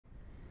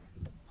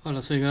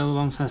Hola, soy Gabo,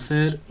 vamos a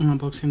hacer un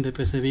unboxing de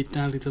PC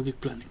Vita Little Big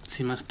Planet.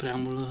 Sin más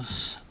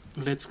preámbulos,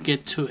 let's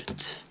get to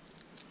it.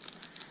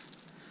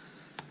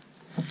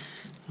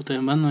 Puta,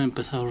 en vano he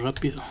empezado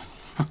rápido.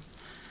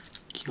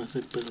 Aquí va a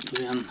ser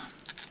pelotudeando.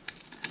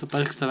 Esto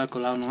parece que estaba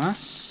colado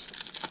nomás.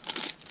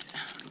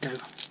 Me cago.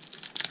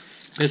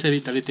 PC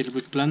Vita Little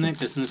Big Planet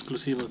es un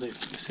exclusivo de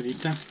PC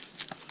Vita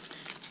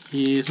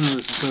y es uno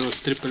de sus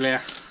juegos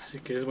AAA, así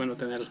que es bueno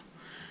tener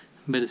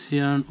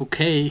versión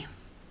UK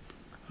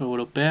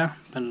europea,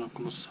 pero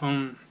como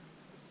son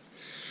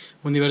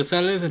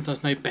universales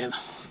entonces no hay pedo.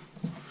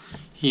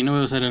 Y no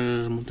voy a usar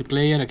el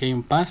multiplayer, aquí hay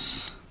un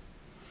pass.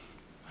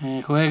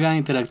 Juega,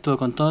 interactúa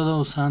con todo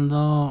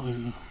usando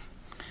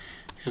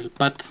el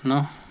pad,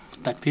 ¿no?,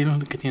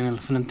 táctil que tiene en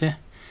la frente.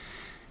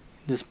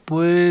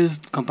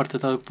 Después comparte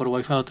todo por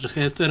Wi-Fi o 3G.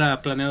 Esto era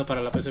planeado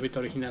para la PC Vita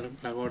original,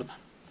 la gorda.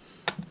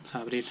 Vamos a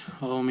abrir.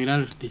 Oh, mira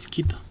el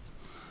disquito.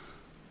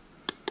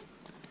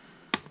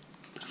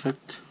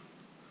 Perfecto.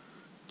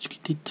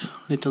 Chiquitito.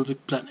 Little Big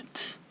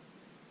Planet.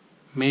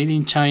 Made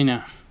in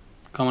China.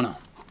 ¿Cómo no?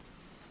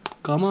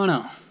 ¿Cómo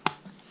no?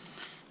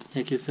 Y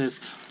aquí está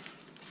esto.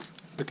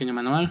 Un pequeño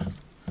manual.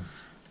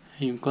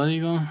 Hay un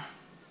código.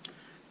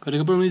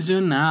 Código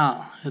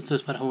promocional. Esto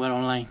es para jugar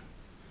online.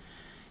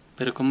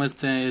 Pero como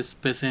este es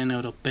PCN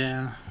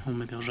europea, o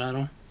medio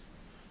raro.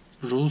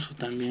 Ruso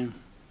también.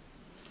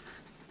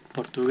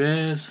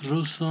 Portugués,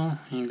 ruso,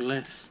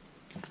 inglés.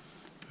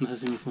 No sé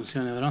si me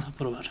funciona, pero vamos a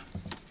probar.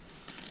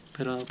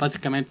 Pero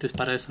básicamente es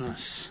para eso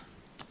más.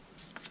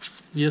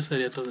 Y eso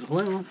sería todo el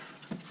juego.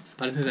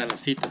 Parece de a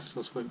las citas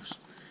los juegos,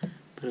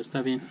 pero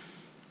está bien.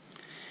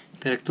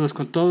 Interactúas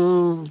con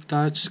todo,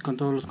 touch, con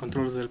todos los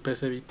controles del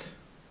PC Vita.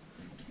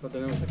 ¿Lo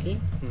tenemos aquí?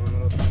 No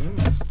lo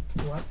tenemos.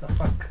 What the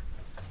fuck.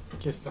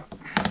 Aquí está.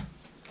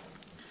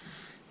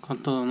 Con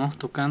todo, ¿no?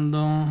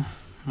 Tocando,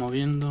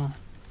 moviendo.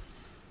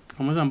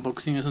 Como es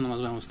unboxing, eso no más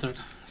voy a mostrar.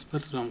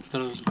 Después les voy a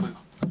mostrar el juego.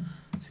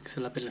 Así que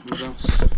se la pelean. Nos vemos.